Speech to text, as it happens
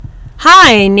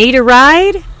Hi, need a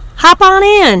ride? Hop on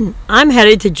in. I'm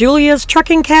headed to Julia's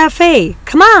Trucking Cafe.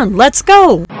 Come on, let's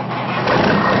go.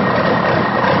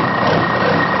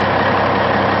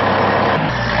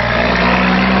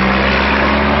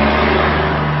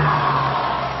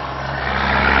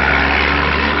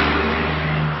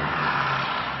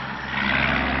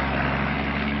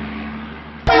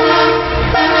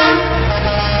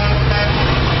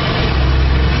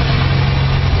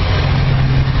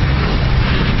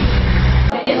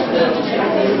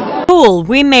 Cool,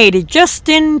 we made it just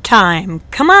in time.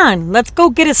 Come on, let's go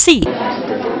get a seat.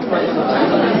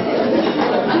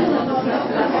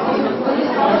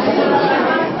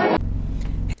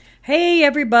 Hey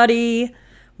everybody,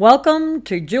 welcome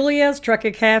to Julia's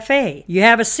Trucking Cafe. You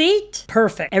have a seat?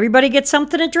 Perfect. Everybody get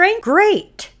something to drink?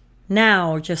 Great.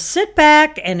 Now just sit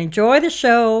back and enjoy the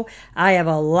show. I have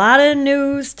a lot of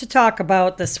news to talk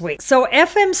about this week. So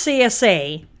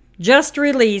FMCSA just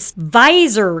released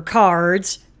visor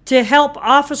cards to help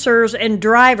officers and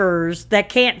drivers that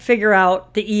can't figure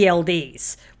out the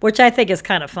ELDs, which I think is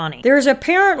kind of funny. There's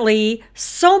apparently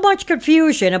so much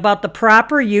confusion about the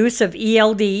proper use of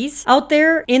ELDs out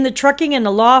there in the trucking and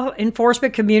the law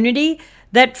enforcement community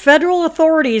that federal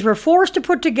authorities were forced to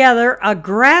put together a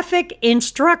graphic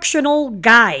instructional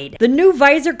guide. The new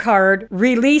visor card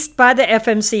released by the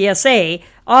FMCSA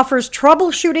offers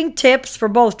troubleshooting tips for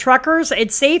both truckers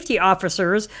and safety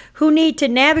officers who need to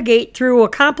navigate through a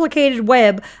complicated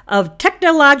web of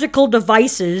technological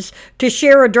devices to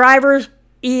share a driver's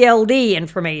ELD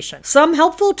information. Some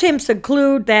helpful tips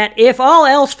include that if all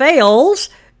else fails,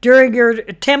 during your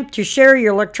attempt to share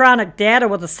your electronic data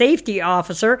with a safety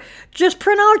officer, just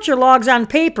print out your logs on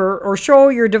paper or show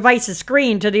your device's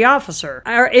screen to the officer.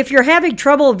 Or if you're having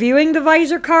trouble viewing the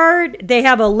visor card, they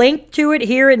have a link to it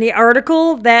here in the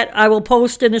article that I will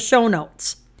post in the show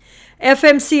notes.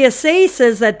 FMCSA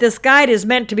says that this guide is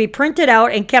meant to be printed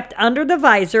out and kept under the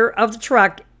visor of the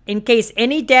truck in case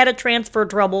any data transfer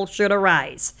trouble should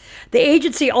arise. The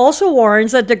agency also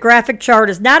warns that the graphic chart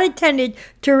is not intended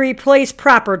to replace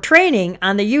proper training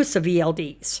on the use of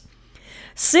ELDs.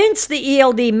 Since the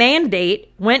ELD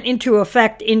mandate went into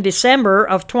effect in December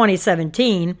of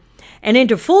 2017 and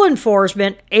into full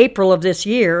enforcement April of this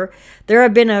year, there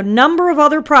have been a number of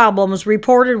other problems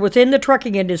reported within the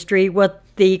trucking industry with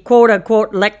the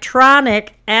quote-unquote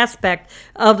electronic aspect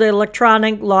of the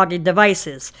electronic logging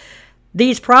devices.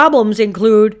 These problems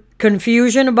include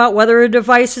confusion about whether a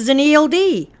device is an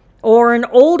ELD or an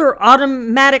older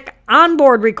automatic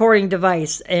onboard recording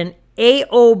device, an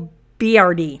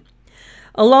AOBRD,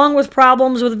 along with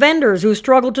problems with vendors who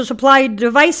struggle to supply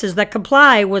devices that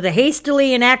comply with the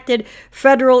hastily enacted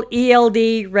federal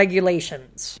ELD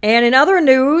regulations. And in other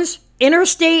news,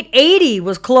 Interstate 80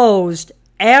 was closed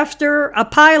after a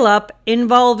pileup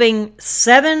involving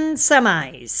 7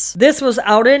 semis. This was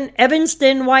out in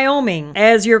Evanston, Wyoming,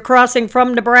 as you're crossing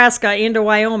from Nebraska into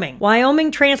Wyoming.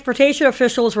 Wyoming transportation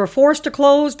officials were forced to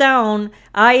close down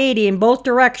I-80 in both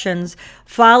directions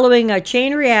following a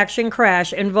chain reaction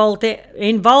crash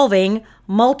involving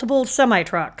multiple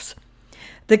semi-trucks.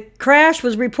 The crash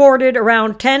was reported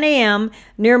around 10 a.m.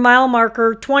 near mile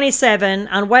marker 27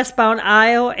 on westbound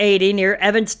I-80 near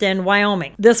Evanston,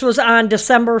 Wyoming. This was on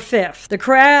December 5th.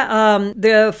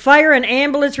 The fire and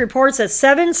ambulance reports that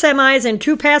 7 semis and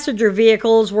 2 passenger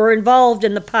vehicles were involved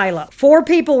in the pileup. 4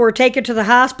 people were taken to the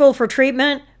hospital for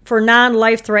treatment for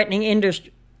non-life-threatening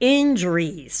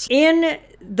injuries. In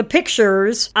the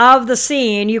pictures of the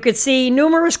scene, you could see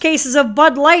numerous cases of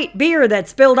Bud Light beer that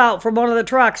spilled out from one of the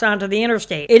trucks onto the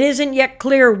interstate. It isn't yet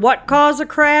clear what caused the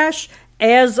crash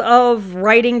as of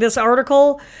writing this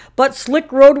article, but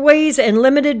slick roadways and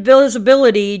limited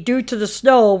visibility due to the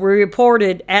snow were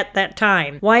reported at that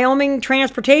time. Wyoming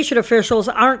transportation officials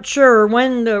aren't sure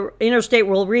when the interstate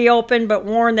will reopen, but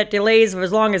warn that delays of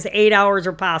as long as 8 hours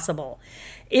are possible.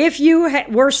 If you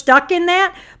were stuck in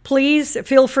that, please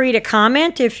feel free to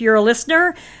comment if you're a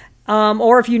listener,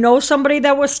 or if you know somebody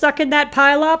that was stuck in that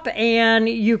pileup and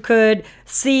you could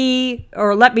see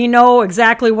or let me know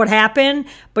exactly what happened.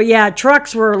 But yeah,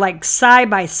 trucks were like side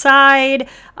by side.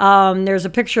 There's a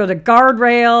picture of the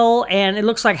guardrail, and it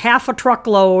looks like half a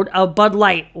truckload of Bud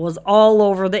Light was all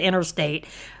over the interstate.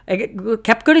 It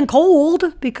kept getting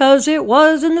cold because it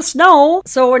was in the snow.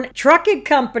 So a trucking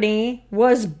company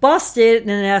was busted in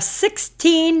a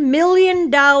 $16 million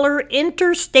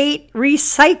interstate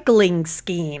recycling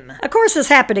scheme. Of course, this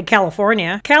happened in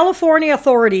California. California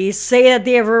authorities say that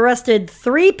they have arrested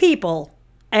 3 people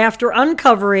after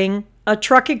uncovering a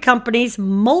trucking company's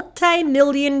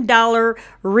multi-million-dollar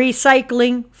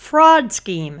recycling fraud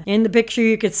scheme. In the picture,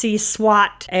 you could see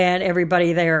SWAT and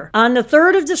everybody there. On the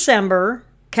 3rd of December,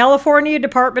 California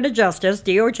Department of Justice,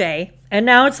 DOJ,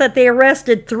 announced that they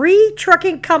arrested 3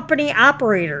 trucking company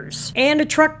operators and a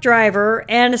truck driver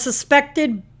and a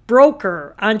suspected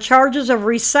broker on charges of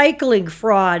recycling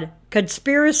fraud,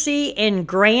 conspiracy, and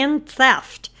grand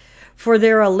theft for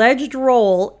their alleged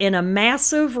role in a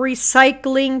massive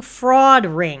recycling fraud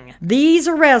ring. These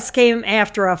arrests came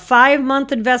after a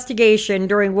 5-month investigation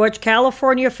during which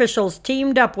California officials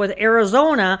teamed up with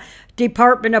Arizona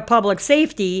Department of Public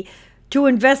Safety to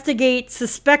investigate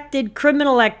suspected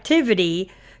criminal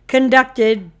activity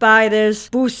conducted by this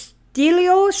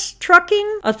Bustillos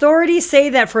Trucking. Authorities say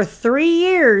that for 3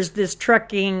 years, this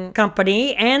trucking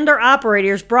company and their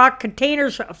operators brought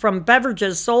containers from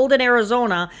beverages sold in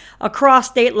Arizona across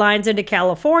state lines into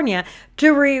California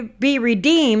to be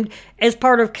redeemed as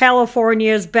part of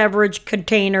California's beverage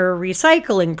container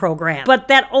recycling program. But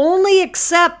that only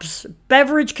accepts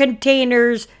beverage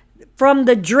containers from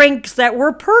the drinks that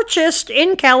were purchased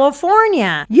in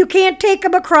California. You can't take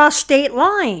them across state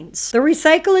lines. The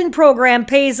recycling program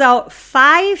pays out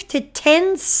 5 to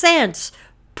 10 cents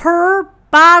per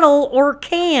bottle or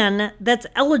can that's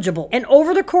eligible. And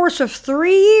over the course of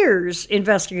 3 years,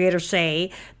 investigators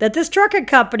say that this trucking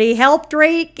company helped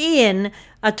rake in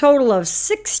a total of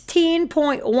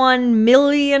 $16.1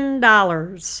 million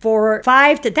for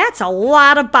that's a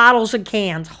lot of bottles and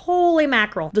cans. Holy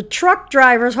mackerel. The truck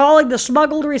drivers hauling the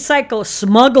smuggled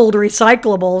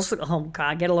recyclables, oh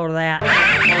God, get a load of that,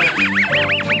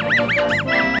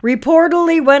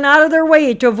 reportedly went out of their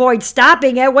way to avoid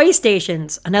stopping at weigh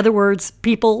stations. In other words,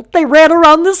 people, they ran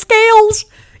around the scales.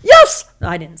 Yes!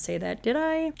 I didn't say that, did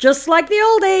I? Just like the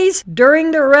old days. During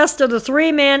the arrest of the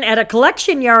 3 men at a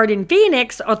collection yard in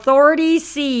Phoenix, authorities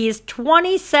seized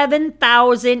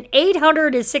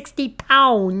 27,860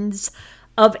 pounds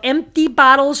of empty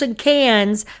bottles and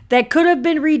cans that could have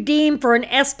been redeemed for an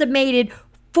estimated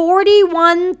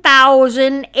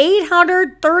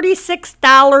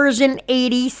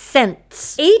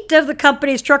 $41,836.80. 8 of the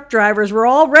company's truck drivers were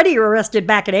already arrested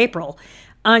back in April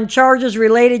on charges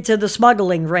related to the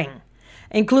smuggling ring,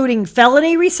 including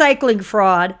felony recycling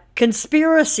fraud,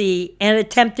 conspiracy, and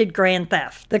attempted grand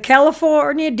theft. The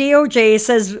California DOJ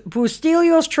says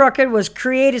Bustillos Trucking was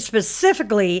created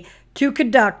specifically to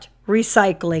conduct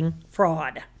recycling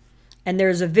fraud. And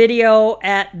there's a video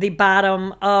at the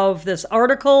bottom of this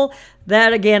article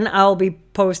that, again, I'll be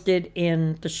posted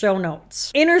in the show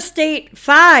notes. Interstate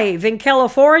 5 in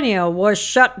California was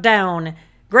shut down.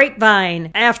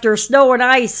 Grapevine after snow and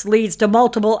ice leads to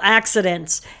multiple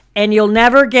accidents. And you'll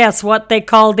never guess what they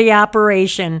called the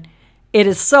operation. It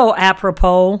is so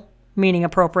apropos, meaning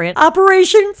appropriate.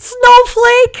 Operation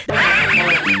Snowflake!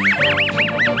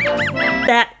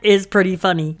 That is pretty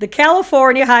funny. The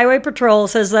California Highway Patrol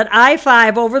says that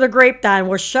I-5 over the Grapevine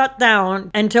was shut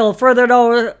down until further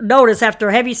notice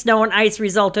after heavy snow and ice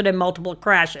resulted in multiple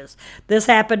crashes. This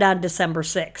happened on December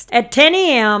 6th. At 10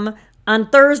 a.m.,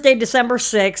 on Thursday, December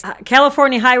 6th,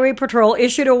 California Highway Patrol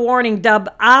issued a warning dubbed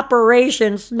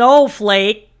Operation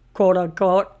Snowflake, quote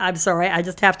unquote. I'm sorry, I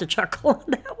just have to chuckle on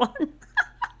that one.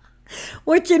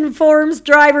 Which informs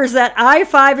drivers that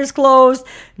I-5 is closed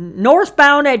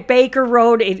northbound at Baker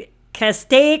Road in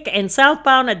Castaic and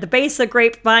southbound at the base of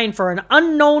Grapevine for an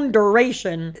unknown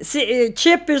duration.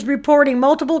 CHIP is reporting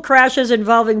multiple crashes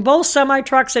involving both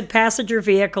semi-trucks and passenger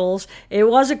vehicles. It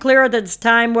wasn't clear at this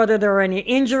time whether there were any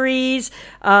injuries.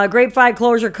 Grapevine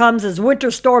closure comes as Winter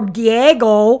Storm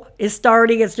Diego is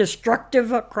starting its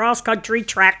destructive cross-country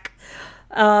trek.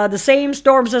 The same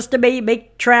storm system may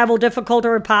make travel difficult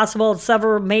or impossible on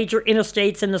several major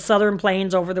interstates in the southern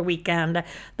plains over the weekend.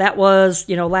 That was,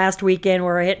 last weekend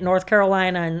where it hit North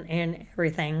Carolina and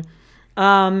everything.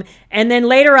 And then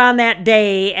later on that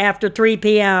day, after 3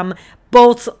 p.m.,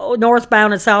 both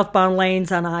northbound and southbound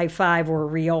lanes on I-5 were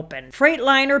reopened.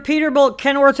 Freightliner, Peterbilt,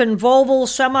 Kenworth, and Volvo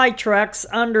semi-trucks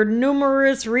under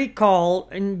numerous recall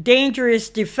and dangerous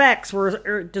defects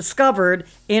were discovered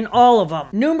in all of them.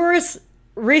 Numerous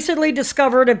recently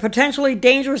discovered and potentially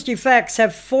dangerous defects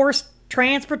have forced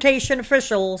transportation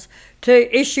officials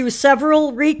to issue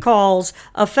several recalls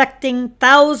affecting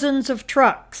thousands of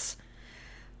trucks.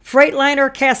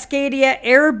 Freightliner Cascadia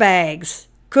airbags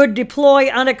could deploy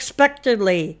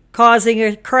unexpectedly, causing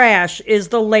a crash, is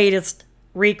the latest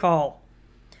recall.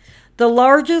 The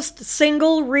largest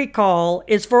single recall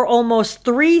is for almost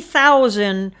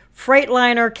 3,000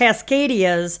 Freightliner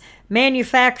Cascadias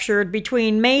manufactured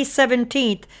between May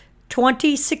 17,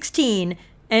 2016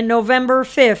 and November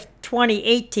 5,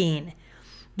 2018.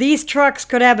 These trucks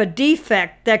could have a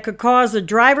defect that could cause the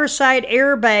driver's side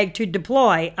airbag to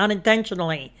deploy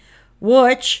unintentionally,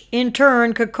 which in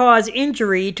turn could cause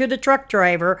injury to the truck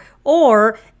driver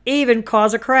or even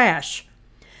cause a crash.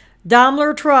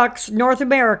 Daimler Trucks North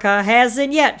America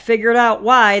hasn't yet figured out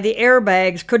why the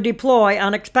airbags could deploy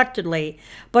unexpectedly,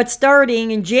 but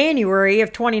starting in January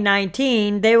of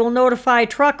 2019, they will notify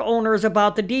truck owners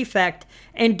about the defect,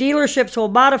 and dealerships will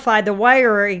modify the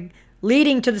wiring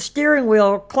leading to the steering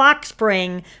wheel clock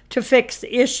spring to fix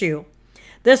the issue.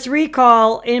 This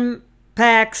recall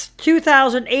impacts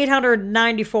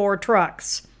 2,894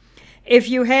 trucks. If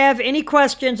you have any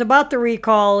questions about the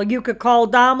recall, you could call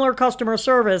Daimler Customer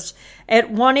Service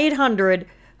at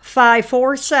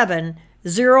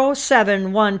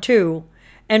 1-800-547-0712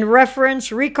 and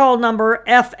reference recall number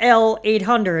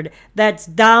FL800. That's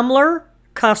Daimler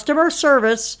Customer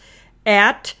Service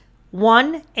at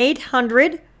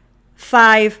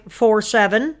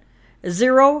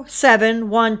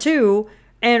 1-800-547-0712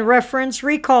 and reference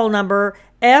recall number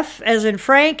F as in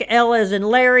Frank, L as in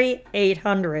Larry,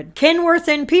 800. Kenworth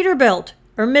and Peterbilt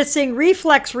are missing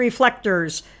reflex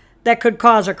reflectors that could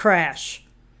cause a crash.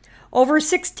 Over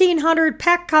 1,600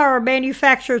 PACCAR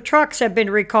manufactured trucks have been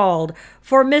recalled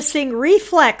for missing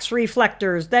reflex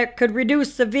reflectors that could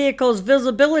reduce the vehicle's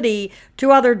visibility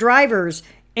to other drivers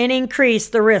and increase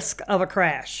the risk of a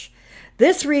crash.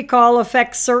 This recall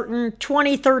affects certain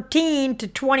 2013 to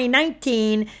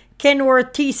 2019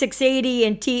 Kenworth T680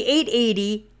 and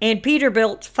T880 and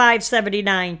Peterbilt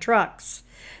 579 trucks.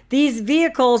 These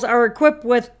vehicles are equipped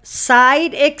with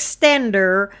side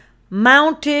extender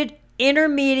mounted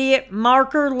intermediate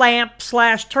marker lamp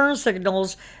 / turn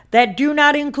signals that do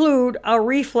not include a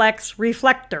reflex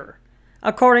reflector,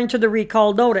 according to the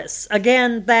recall notice.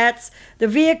 Again, that's the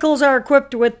vehicles are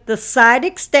equipped with the side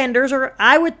extenders, or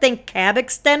I would think cab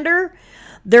extender.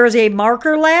 There's a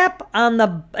marker lamp on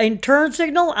the turn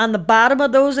signal on the bottom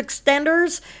of those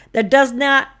extenders that does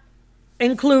not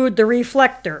include the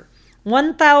reflector.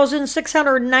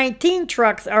 1,619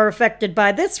 trucks are affected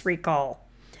by this recall.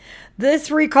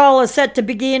 This recall is set to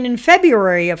begin in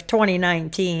February of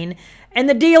 2019, and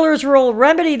the dealers will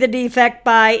remedy the defect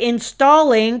by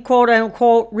installing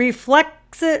quote-unquote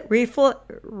reflective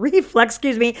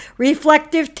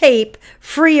tape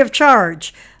free of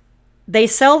charge. They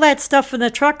sell that stuff in the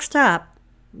truck stop.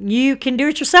 You can do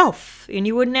it yourself, and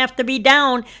you wouldn't have to be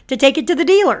down to take it to the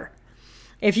dealer.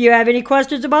 If you have any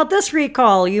questions about this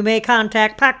recall, you may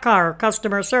contact PACCAR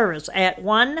Customer Service at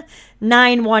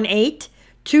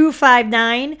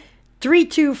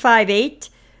 1-918-259-3258.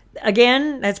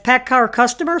 Again, that's PACCAR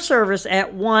Customer Service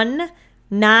at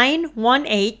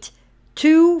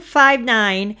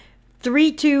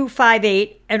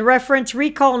 1-918-259-3258 and reference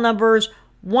recall numbers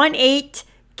 18KWF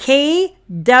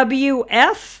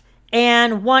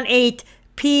and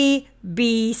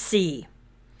 18PBC.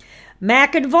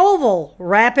 Mack and Volvo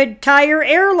rapid tire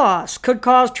air loss could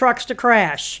cause trucks to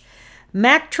crash.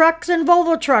 Mack trucks and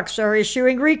Volvo trucks are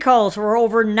issuing recalls for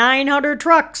over 900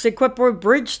 trucks equipped with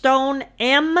Bridgestone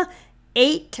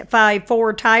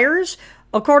M854 tires,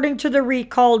 according to the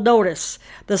recall notice.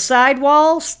 The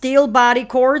sidewall steel body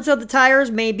cords of the tires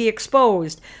may be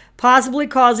exposed, possibly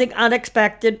causing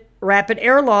unexpected rapid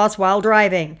air loss while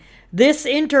driving. This,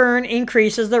 in turn,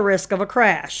 increases the risk of a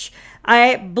crash.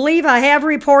 I believe I have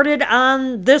reported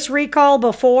on this recall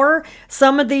before.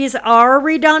 Some of these are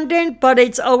redundant, but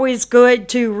it's always good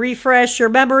to refresh your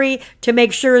memory to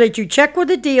make sure that you check with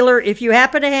the dealer if you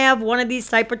happen to have one of these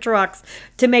type of trucks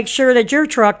to make sure that your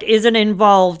truck isn't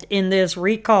involved in this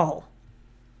recall.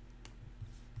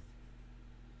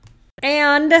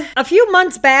 And a few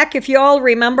months back, if you all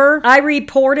remember, I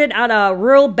reported on a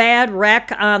real bad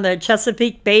wreck on the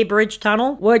Chesapeake Bay Bridge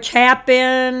Tunnel, which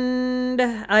happened,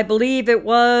 I believe it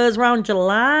was around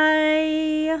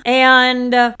July.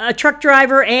 And a truck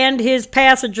driver and his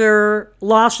passenger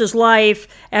lost his life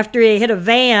after he hit a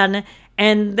van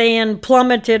and then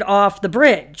plummeted off the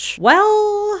bridge.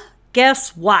 Well,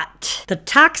 guess what? The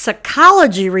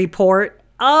toxicology report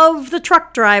of the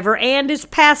truck driver and his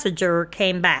passenger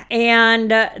came back.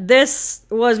 And this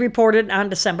was reported on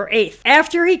December 8th.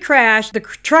 After he crashed, the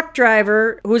truck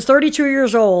driver, who was 32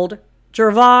 years old,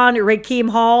 Jervon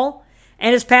Rakeem Hall,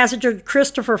 and his passenger,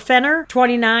 Christopher Fenner,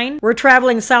 29, were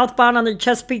traveling southbound on the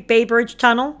Chesapeake Bay Bridge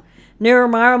Tunnel near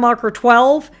mile marker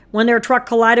 12 when their truck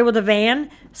collided with a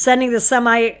van, sending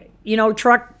the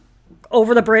truck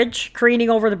over the bridge,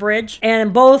 careening over the bridge.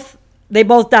 And they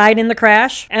both died in the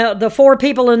crash. The 4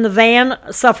 people in the van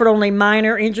suffered only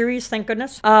minor injuries, thank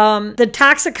goodness. The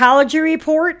toxicology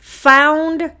report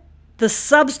found the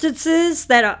substances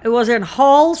that it was in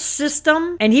Hall's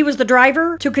system, and he was the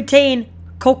driver, to contain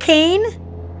cocaine,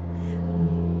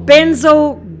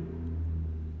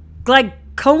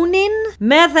 benzoglyconin,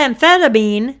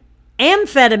 methamphetamine,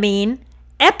 amphetamine,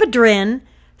 ephedrine,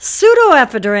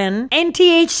 pseudoephedrine, and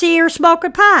THC or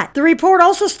smoking pot. The report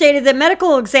also stated that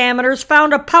medical examiners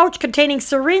found a pouch containing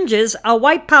syringes, a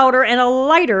white powder, and a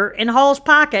lighter in Hall's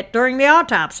pocket during the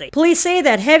autopsy. Police say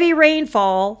that heavy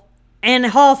rainfall and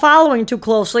Hall following too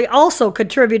closely also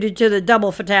contributed to the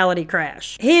double fatality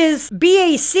crash. His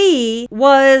BAC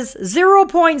was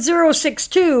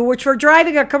 0.062, which for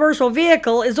driving a commercial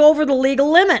vehicle is over the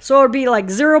legal limit. So it would be like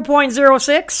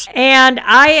 0.06. And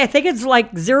I think it's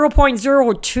like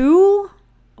 0.02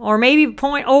 or maybe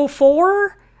 0.04.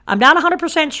 I'm not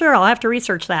 100% sure. I'll have to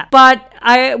research that. But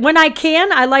when I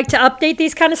can, I like to update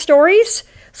these kind of stories.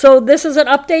 So this is an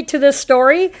update to this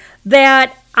story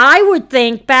that I would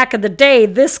think back in the day,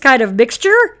 this kind of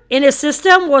mixture in a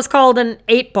system was called an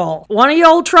 8-ball. One of you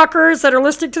old truckers that are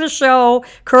listening to the show,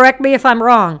 correct me if I'm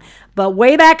wrong, but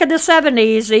way back in the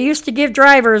 70s, they used to give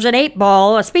drivers an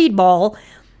 8-ball, a speedball,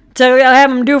 to have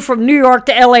them do from New York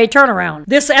to LA turnaround.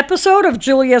 This episode of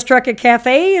Julia's Trucking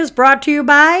Cafe is brought to you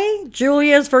by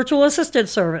Julia's Virtual Assistant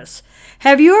Service.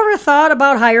 Have you ever thought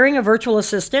about hiring a virtual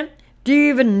assistant? Do you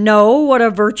even know what a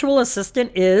virtual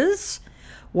assistant is?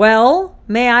 Well,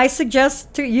 may I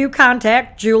suggest to you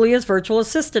contact Julia's Virtual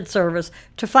Assistant Service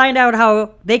to find out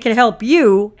how they can help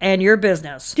you and your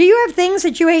business. Do you have things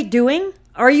that you hate doing?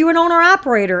 Are you an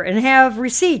owner-operator and have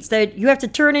receipts that you have to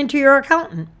turn into your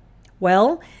accountant?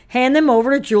 Well, hand them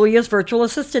over to Julia's Virtual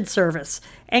Assistant Service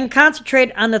and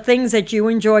concentrate on the things that you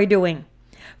enjoy doing.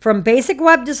 From basic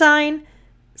web design,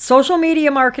 social media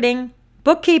marketing,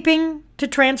 bookkeeping, to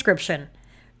transcription.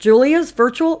 Julia's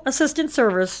Virtual Assistant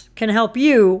Service can help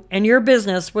you and your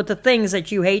business with the things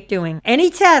that you hate doing. Any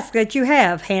task that you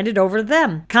have, hand it over to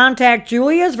them. Contact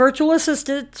Julia's Virtual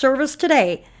Assistant Service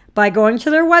today by going to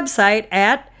their website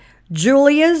at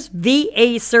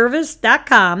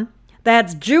juliasvaservice.com.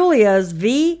 That's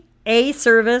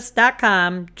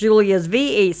juliasvaservice.com,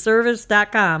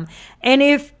 juliasvaservice.com. And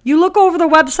if you look over the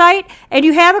website and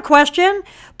you have a question,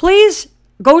 please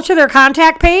go to their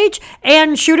contact page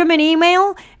and shoot them an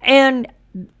email, and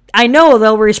I know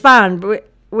they'll respond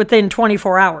within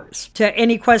 24 hours to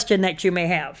any question that you may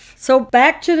have. So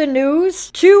back to the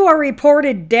news. 2 are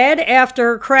reported dead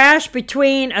after a crash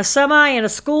between a semi and a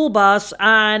school bus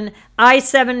on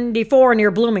I-74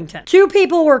 near Bloomington. 2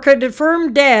 people were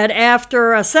confirmed dead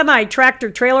after a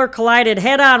semi-tractor trailer collided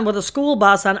head-on with a school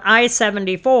bus on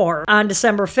I-74 on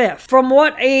December 5th. From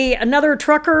what another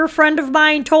trucker friend of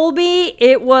mine told me,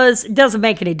 it doesn't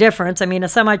make any difference. I mean, a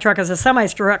semi-truck is a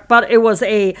semi-truck, but it was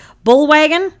a bull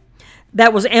wagon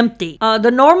that was empty.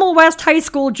 The Normal West High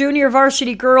School junior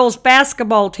varsity girls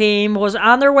basketball team was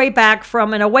on their way back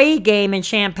from an away game in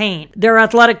Champaign, their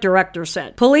athletic director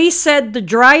said. Police said the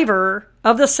driver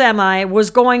of the semi was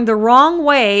going the wrong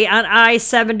way on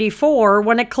I-74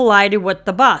 when it collided with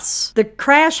the bus. The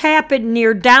crash happened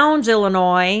near Downs,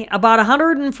 Illinois, about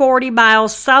 140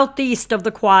 miles southeast of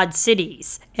the Quad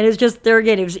Cities. And it was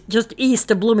just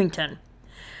east of Bloomington.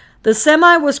 The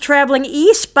semi was traveling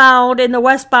eastbound in the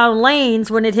westbound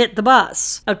lanes when it hit the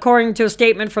bus, according to a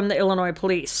statement from the Illinois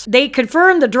police. They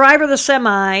confirmed the driver of the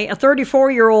semi, a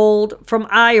 34-year-old from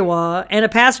Iowa, and a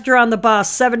passenger on the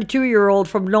bus, 72-year-old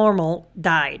from Normal,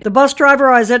 died. The bus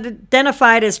driver was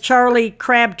identified as Charlie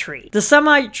Crabtree. The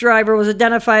semi driver was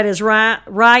identified as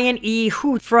Ryan E.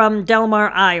 Hoot from Delmar,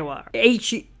 Iowa.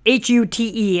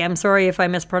 H-U-T-E. I'm sorry if I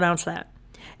mispronounced that.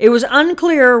 It was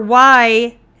unclear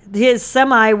why his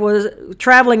semi was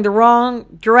traveling the wrong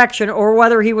direction or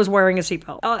whether he was wearing a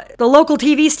seatbelt. The local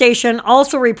TV station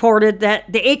also reported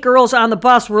that the 8 girls on the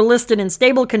bus were listed in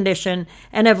stable condition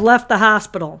and have left the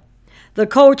hospital. The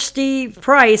coach, Steve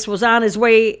Price, was on his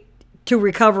way to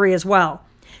recovery as well.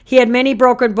 He had many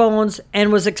broken bones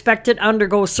and was expected to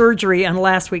undergo surgery on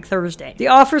last week, Thursday. The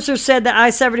officer said that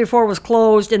I-74 was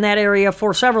closed in that area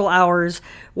for several hours.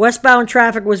 Westbound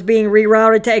traffic was being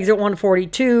rerouted to exit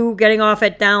 142, getting off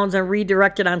at Downs and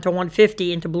redirected onto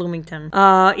 150 into Bloomington.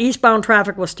 Eastbound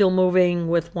traffic was still moving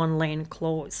with one lane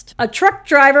closed. A truck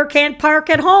driver can't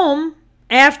park at home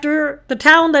after the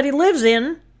town that he lives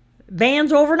in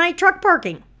bans overnight truck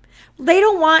parking. They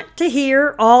don't want to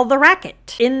hear all the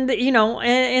racket in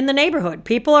the neighborhood.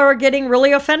 People are getting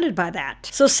really offended by that.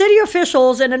 So city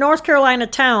officials in a North Carolina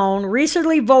town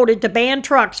recently voted to ban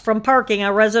trucks from parking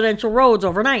on residential roads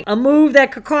overnight, a move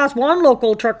that could cost one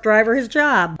local truck driver his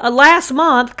job. Last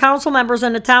month, council members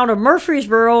in the town of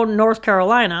Murfreesboro, North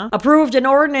Carolina, approved an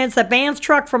ordinance that bans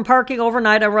truck from parking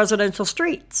overnight on residential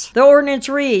streets. The ordinance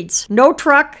reads, "No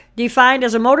truck defined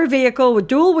as a motor vehicle with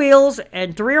dual wheels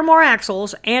and 3 or more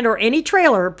axles, and or any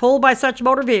trailer pulled by such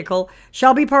motor vehicle,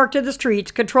 shall be parked in the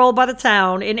streets controlled by the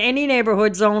town in any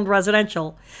neighborhood zoned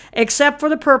residential, except for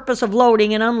the purpose of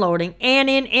loading and unloading, and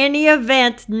in any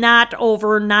event not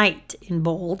overnight, in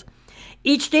bold.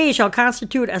 Each day shall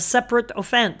constitute a separate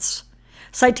offense.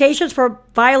 Citations for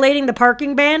violating the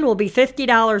parking ban will be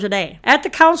 $50 a day. At the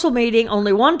council meeting,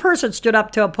 only one person stood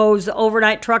up to oppose the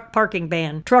overnight truck parking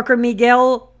ban, trucker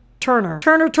Miguel Turner.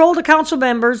 Turner told the council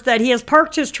members that he has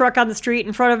parked his truck on the street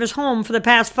in front of his home for the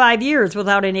past 5 years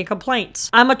without any complaints.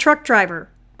 I'm a truck driver.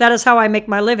 That is how I make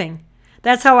my living.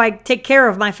 That's how I take care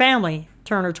of my family,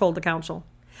 Turner told the council.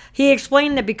 He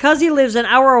explained that because he lives an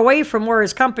hour away from where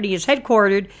his company is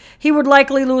headquartered, he would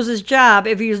likely lose his job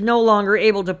if he is no longer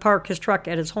able to park his truck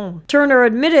at his home. Turner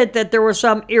admitted that there were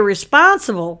some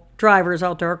irresponsible drivers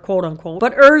out there, quote unquote,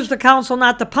 but urged the council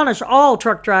not to punish all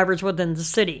truck drivers within the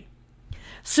city.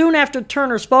 Soon after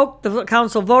Turner spoke, the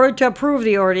council voted to approve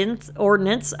the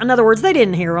ordinance. In other words, they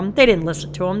didn't hear him. They didn't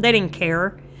listen to him. They didn't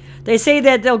care. They say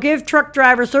that they'll give truck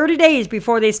drivers 30 days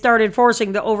before they start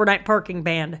enforcing the overnight parking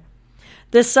ban.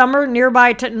 This summer,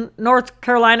 nearby North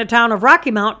Carolina town of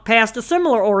Rocky Mount passed a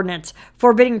similar ordinance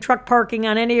forbidding truck parking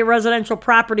on any residential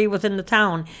property within the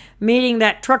town, meaning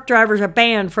that truck drivers are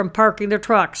banned from parking their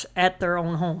trucks at their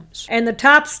own homes. And the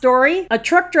top story, a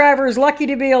truck driver is lucky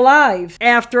to be alive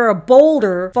after a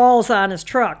boulder falls on his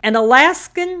truck. An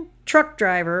Alaskan truck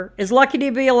driver is lucky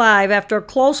to be alive after a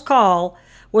close call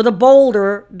with a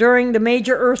boulder during the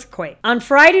major earthquake. On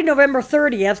Friday, November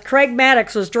 30th, Craig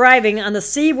Maddox was driving on the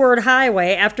Seaward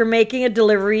Highway after making a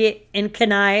delivery in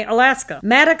Kenai, Alaska.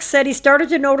 Maddox said he started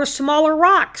to notice smaller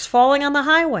rocks falling on the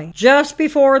highway just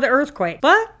before the earthquake,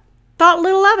 but thought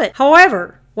little of it.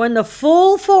 However, when the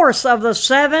full force of the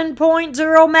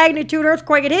 7.0 magnitude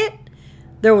earthquake had hit,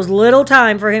 there was little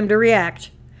time for him to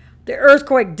react. The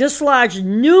earthquake dislodged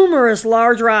numerous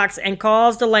large rocks and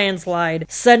caused a landslide,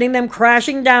 sending them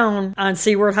crashing down on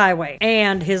Seaward Highway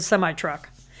and his semi-truck.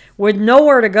 With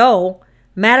nowhere to go,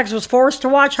 Maddox was forced to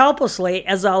watch helplessly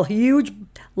as a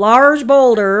large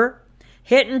boulder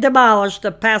hit and demolished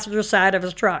the passenger side of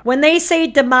his truck. When they say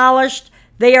demolished,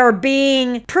 they are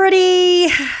being pretty,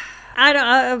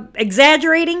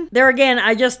 exaggerating. There again,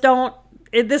 I just don't.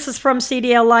 This is from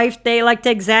CDL Life. They like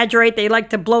to exaggerate. They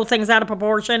like to blow things out of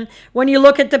proportion. When you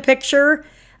look at the picture,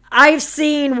 I've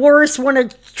seen worse when a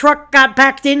truck got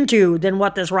backed into than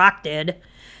what this rock did.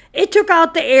 It took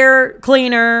out the air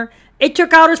cleaner. It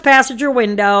took out his passenger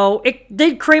window. It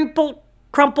did crumple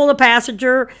the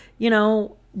passenger,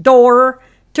 door.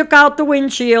 Took out the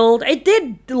windshield. It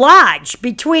did lodge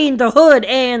between the hood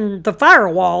and the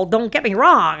firewall. Don't get me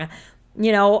wrong.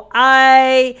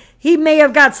 He may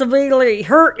have got severely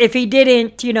hurt if he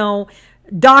didn't,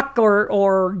 duck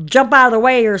or jump out of the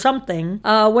way or something.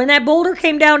 When that boulder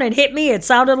came down and hit me, it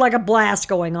sounded like a blast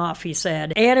going off, he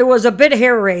said. And it was a bit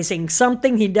hair-raising,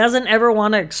 something he doesn't ever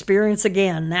want to experience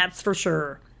again, that's for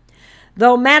sure.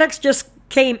 Though Maddox just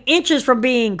came inches from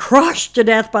being crushed to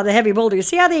death by the heavy boulder. You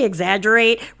see how they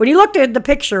exaggerate? When you looked at the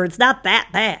picture, it's not that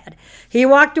bad. He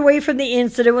walked away from the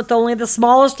incident with only the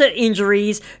smallest of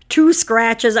injuries, 2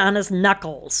 scratches on his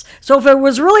knuckles. So if it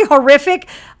was really horrific,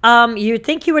 you'd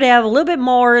think he would have a little bit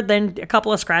more than a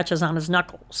couple of scratches on his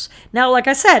knuckles. Now, like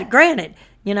I said, granted,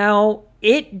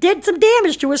 it did some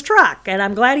damage to his truck, and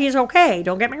I'm glad he's okay.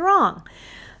 Don't get me wrong.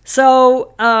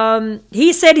 So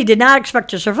he said he did not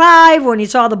expect to survive when he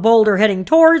saw the boulder heading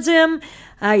towards him.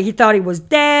 He thought he was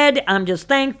dead. I'm just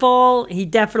thankful. He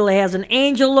definitely has an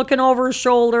angel looking over his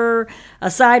shoulder.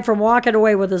 Aside from walking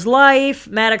away with his life,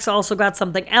 Maddox also got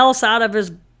something else out of his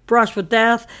brush with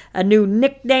death, a new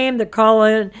nickname. They're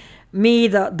calling me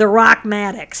the Rock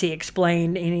Maddox, he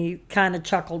explained, and he kind of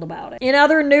chuckled about it. In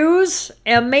other news,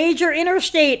 a major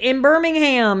interstate in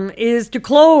Birmingham is to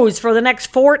close for the next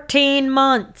 14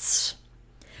 months.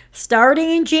 Starting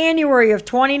in January of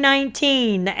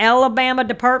 2019, the Alabama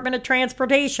Department of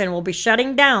Transportation will be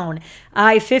shutting down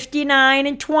I-59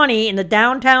 and 20 in the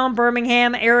downtown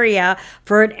Birmingham area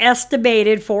for an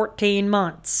estimated 14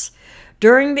 months.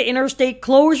 During the interstate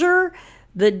closure,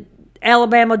 the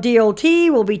Alabama DOT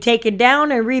will be taking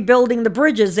down and rebuilding the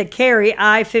bridges that carry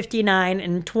I-59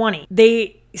 and 20.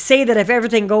 They say that if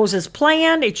everything goes as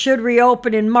planned, it should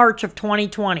reopen in March of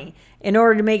 2020. In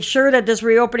order to make sure that this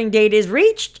reopening date is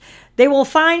reached, they will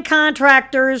find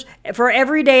contractors for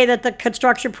every day that the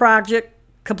construction project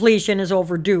completion is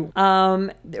overdue.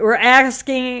 They're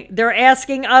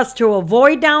asking us to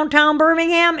avoid downtown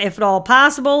Birmingham, if at all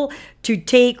possible, to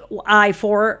take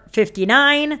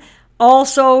I-459,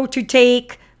 also to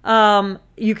take,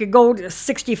 you could go to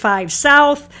 65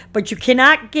 south, but you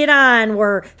cannot get on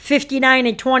where 59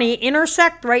 and 20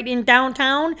 intersect right in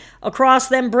downtown across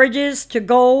them bridges to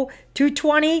go to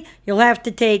 20. You'll have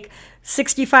to take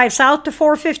 65 south to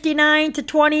 459 to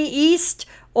 20 east,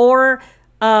 or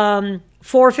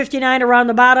 459 around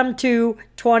the bottom to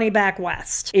 20 back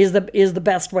west is the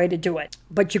best way to do it.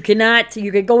 But you could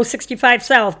go 65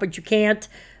 south, but you can't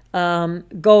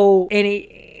go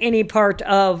any part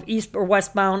of east or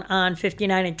westbound on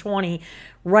 59 and 20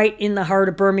 right in the heart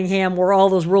of Birmingham where all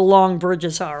those real long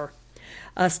bridges are.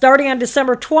 Starting on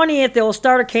December 20th, they'll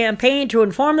start a campaign to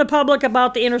inform the public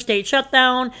about the interstate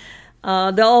shutdown.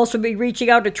 They'll also be reaching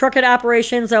out to trucking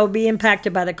operations that will be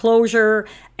impacted by the closure.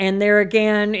 And there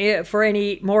again, for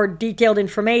any more detailed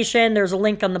information, there's a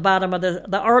link on the bottom of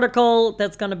the article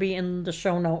that's going to be in the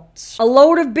show notes. A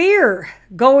load of beer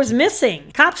goes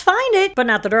missing. Cops find it, but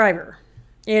not the driver.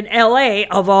 In L.A.,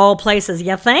 of all places,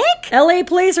 you think? L.A.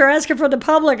 police are asking for the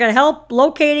public to help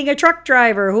locating a truck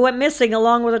driver who went missing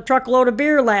along with a truckload of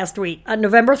beer last week. On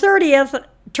November 30th,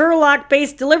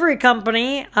 Turlock-based delivery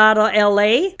company out of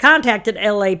L.A. contacted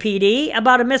LAPD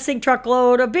about a missing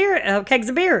truckload of kegs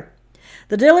of beer.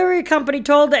 The delivery company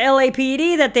told the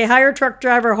LAPD that they hired truck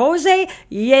driver Jose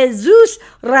Jesus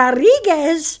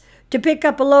Rodriguez to pick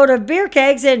up a load of beer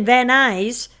kegs in Van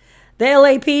Nuys. The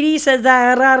LAPD says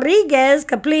that Rodriguez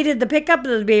completed the pickup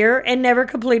of the beer and never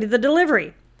completed the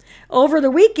delivery. Over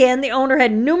the weekend, the owner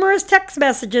had numerous text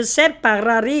messages sent by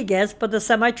Rodriguez, but the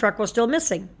semi-truck was still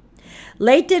missing.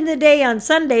 Late in the day on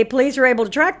Sunday, police were able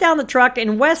to track down the truck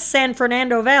in West San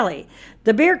Fernando Valley.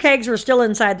 The beer kegs were still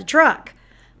inside the truck,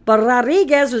 but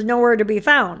Rodriguez was nowhere to be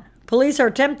found. Police are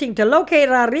attempting to locate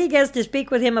Rodriguez to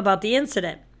speak with him about the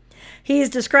incident. He is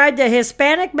described as a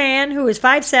Hispanic man who is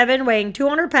 5'7", weighing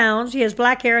 200 pounds. He has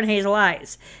black hair and hazel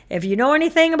eyes. If you know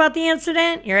anything about the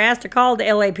incident, you're asked to call the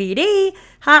LAPD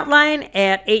hotline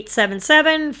at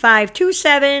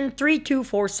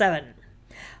 877-527-3247.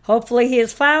 Hopefully he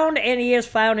is found, and he is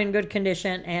found in good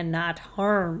condition and not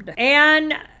harmed.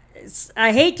 And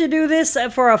I hate to do this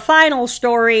for a final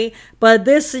story, but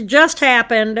this just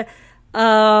happened.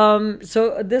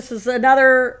 So this is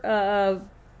another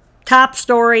top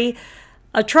story.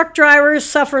 A truck driver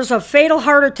suffers a fatal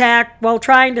heart attack while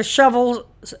trying to shovel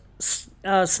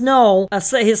snow,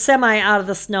 his semi out of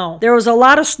the snow. There was a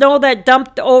lot of snow that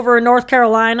dumped over North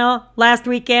Carolina last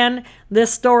weekend.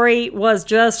 This story was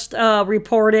just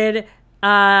reported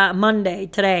Monday,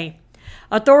 today.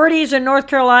 Authorities in North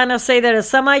Carolina say that a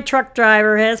semi-truck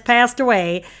driver has passed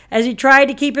away as he tried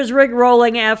to keep his rig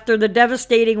rolling after the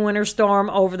devastating winter storm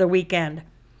over the weekend.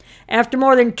 After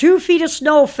more than 2 feet of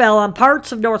snow fell on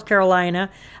parts of North Carolina,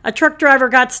 a truck driver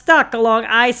got stuck along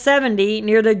I-70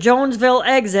 near the Jonesville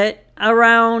exit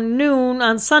around noon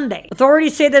on Sunday.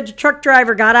 Authorities say that the truck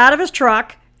driver got out of his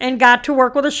truck and got to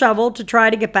work with a shovel to try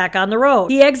to get back on the road.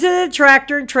 He exited the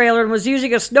tractor and trailer and was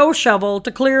using a snow shovel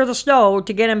to clear the snow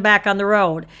to get him back on the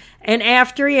road. And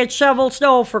after he had shoveled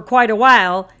snow for quite a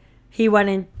while, he went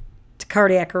into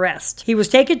cardiac arrest. He was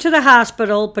taken to the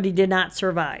hospital, but he did not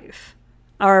survive.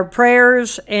 Our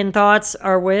prayers and thoughts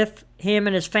are with him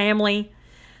and his family.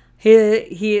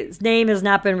 His name has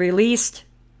not been released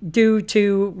due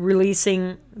to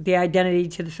releasing the identity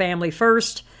to the family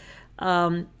first.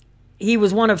 He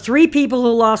was one of 3 people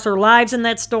who lost their lives in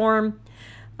that storm.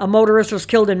 A motorist was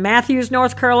killed in Matthews,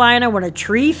 North Carolina, when a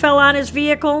tree fell on his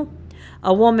vehicle.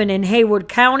 A woman in Haywood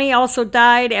County also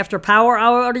died after power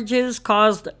outages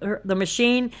caused the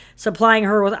machine supplying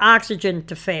her with oxygen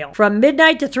to fail. From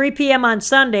midnight to 3 p.m. on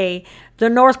Sunday, the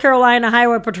North Carolina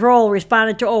Highway Patrol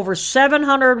responded to over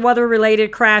 700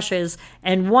 weather-related crashes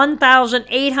and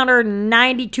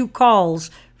 1,892 calls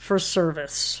for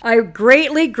service. I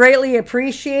greatly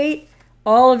appreciate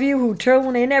all of you who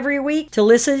tune in every week to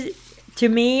listen to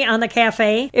me on the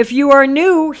cafe. If you are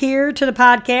new here to the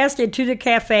podcast and to the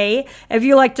cafe, if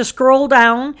you like to scroll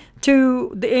down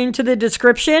into the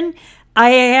description, I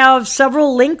have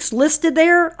several links listed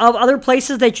there of other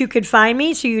places that you could find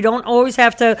me, so you don't always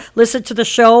have to listen to the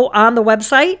show on the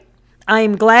website. I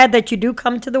am glad that you do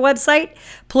come to the website.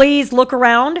 Please look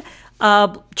around,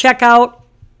 check out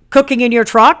Cooking in Your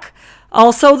Truck,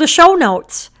 also the show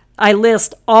notes. I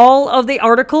list all of the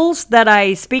articles that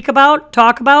I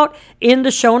talk about in the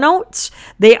show notes.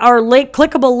 They are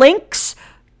clickable links.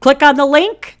 Click on the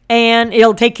link and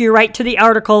it'll take you right to the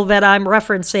article that I'm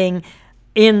referencing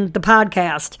in the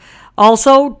podcast.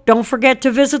 Also, don't forget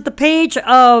to visit the page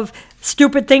of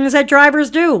Stupid Things That Drivers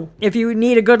Do if you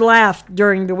need a good laugh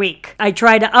during the week. I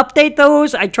try to update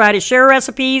those. I try to share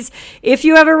recipes. If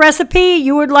you have a recipe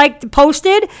you would like to post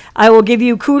it, I will give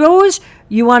you kudos.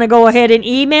 you want to go ahead and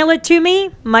email it to me,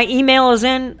 my email is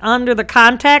in under the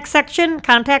contact section,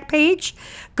 contact page.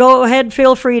 Go ahead,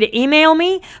 feel free to email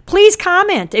me. Please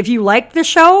comment if you like the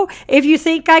show, if you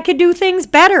think I could do things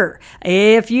better,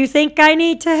 if you think I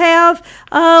need to have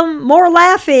more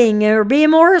laughing or be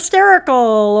more hysterical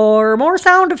or more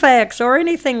sound effects or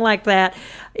anything like that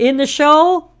in the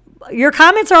show. Your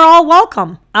comments are all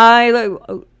welcome. I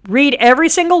read every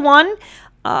single one.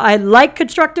 I like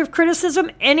constructive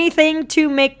criticism, anything to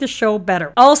make the show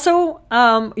better. Also,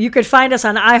 you could find us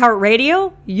on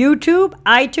iHeartRadio, YouTube,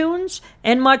 iTunes,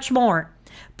 and much more.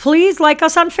 Please like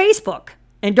us on Facebook.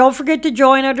 And don't forget to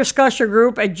join our discussion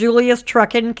group at Julia's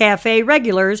Truckin' Cafe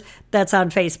Regulars. That's on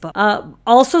Facebook.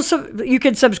 You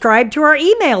can subscribe to our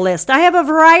email list. I have a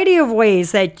variety of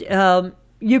ways that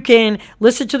you can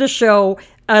listen to the show.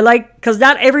 Because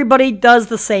not everybody does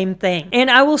the same thing.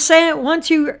 And I will send, once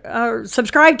you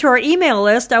subscribe to our email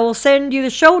list, I will send you the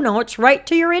show notes right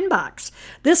to your inbox.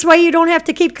 This way you don't have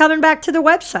to keep coming back to the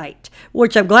website,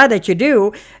 which I'm glad that you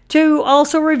do, to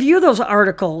also review those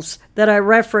articles that I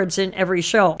reference in every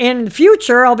show. In the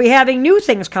future, I'll be having new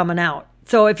things coming out.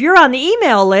 So if you're on the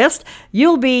email list,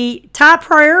 you'll be top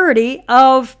priority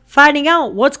of finding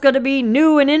out what's going to be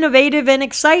new and innovative and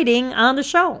exciting on the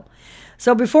show.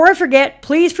 So before I forget,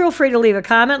 please feel free to leave a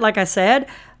comment, like I said.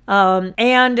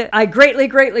 And I greatly,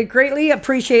 greatly, greatly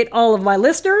appreciate all of my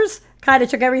listeners. Kind of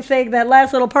took everything, that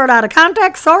last little part out of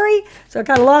context, sorry. So I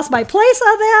kind of lost my place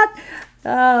on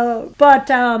that. But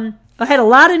I had a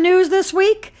lot of news this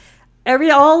week.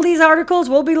 All these articles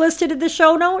will be listed in the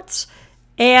show notes.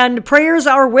 And prayers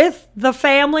are with the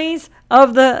families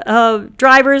of the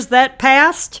drivers that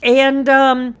passed.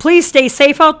 And please stay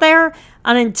safe out there.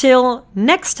 And until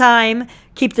next time,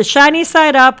 keep the shiny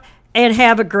side up and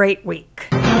have a great week.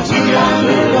 We got a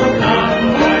little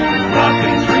convoy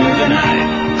rocking through the night.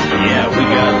 Yeah, we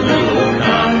got a little